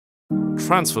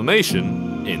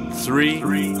Transformation in 3,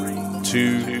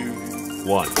 2,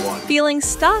 1. Feeling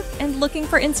stuck and looking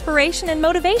for inspiration and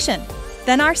motivation?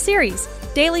 Then our series,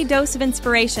 Daily Dose of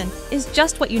Inspiration, is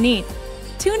just what you need.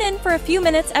 Tune in for a few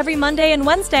minutes every Monday and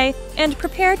Wednesday and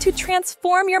prepare to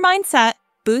transform your mindset,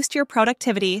 boost your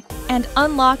productivity, and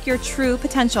unlock your true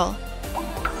potential.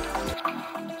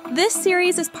 This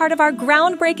series is part of our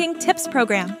groundbreaking tips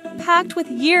program, packed with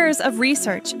years of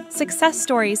research, success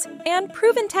stories, and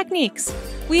proven techniques.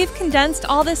 We've condensed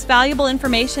all this valuable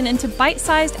information into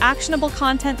bite-sized, actionable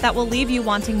content that will leave you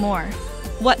wanting more.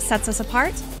 What sets us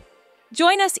apart?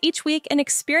 Join us each week and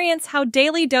experience how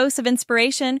Daily Dose of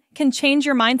Inspiration can change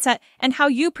your mindset and how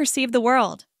you perceive the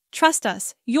world. Trust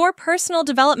us, your personal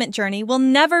development journey will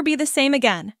never be the same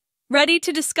again. Ready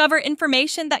to discover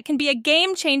information that can be a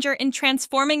game changer in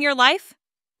transforming your life?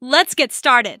 Let's get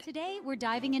started. Today, we're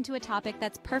diving into a topic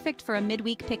that's perfect for a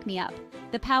midweek pick-me-up: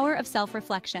 the power of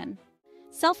self-reflection.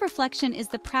 Self-reflection is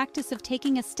the practice of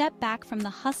taking a step back from the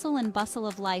hustle and bustle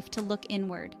of life to look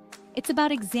inward. It's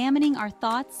about examining our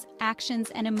thoughts,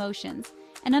 actions, and emotions,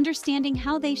 and understanding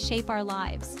how they shape our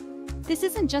lives. This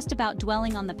isn't just about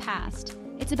dwelling on the past.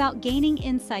 It's about gaining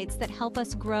insights that help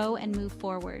us grow and move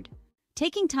forward.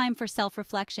 Taking time for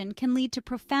self-reflection can lead to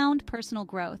profound personal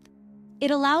growth. It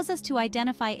allows us to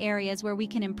identify areas where we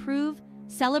can improve,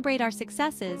 celebrate our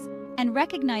successes, and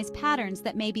recognize patterns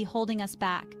that may be holding us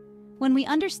back. When we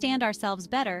understand ourselves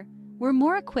better, we're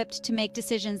more equipped to make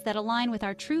decisions that align with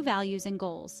our true values and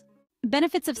goals.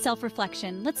 Benefits of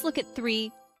self-reflection. Let's look at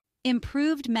 3.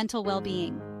 Improved mental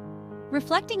well-being.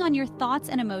 Reflecting on your thoughts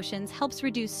and emotions helps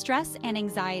reduce stress and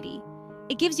anxiety.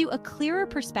 It gives you a clearer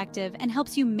perspective and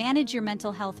helps you manage your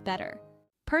mental health better.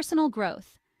 Personal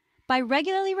growth. By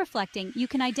regularly reflecting, you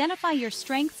can identify your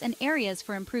strengths and areas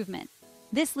for improvement.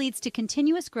 This leads to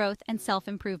continuous growth and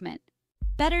self-improvement.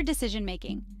 Better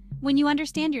decision-making. When you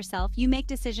understand yourself, you make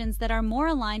decisions that are more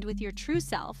aligned with your true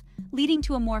self, leading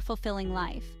to a more fulfilling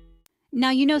life.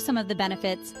 Now you know some of the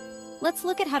benefits. Let's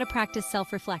look at how to practice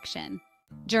self-reflection.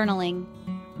 Journaling.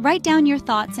 Write down your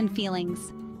thoughts and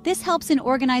feelings. This helps in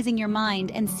organizing your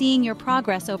mind and seeing your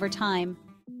progress over time.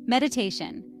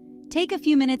 Meditation. Take a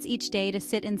few minutes each day to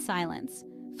sit in silence.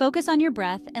 Focus on your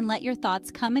breath and let your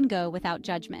thoughts come and go without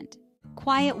judgment.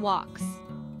 Quiet walks.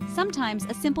 Sometimes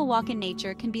a simple walk in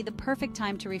nature can be the perfect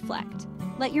time to reflect.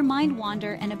 Let your mind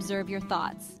wander and observe your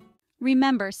thoughts.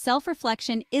 Remember,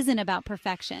 self-reflection isn't about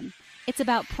perfection. It's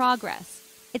about progress.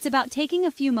 It's about taking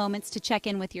a few moments to check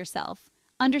in with yourself,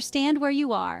 understand where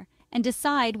you are, and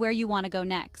decide where you want to go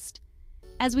next.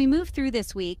 As we move through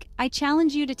this week, I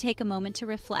challenge you to take a moment to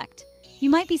reflect. You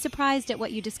might be surprised at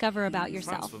what you discover about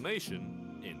yourself.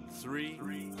 Transformation in 3,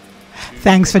 2,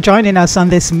 Thanks for joining us on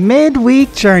this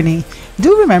midweek journey.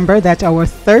 Do remember that our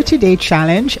 30-day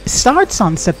challenge starts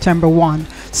on September 1.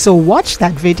 So watch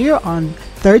that video on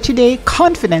 30-day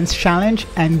confidence challenge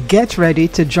and get ready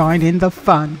to join in the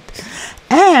fun.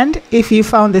 And if you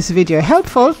found this video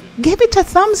helpful, give it a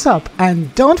thumbs up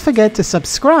and don't forget to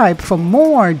subscribe for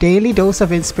more Daily Dose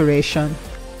of Inspiration.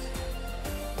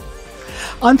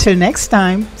 Until next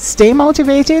time, stay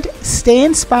motivated, stay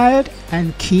inspired,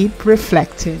 and keep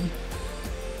reflecting.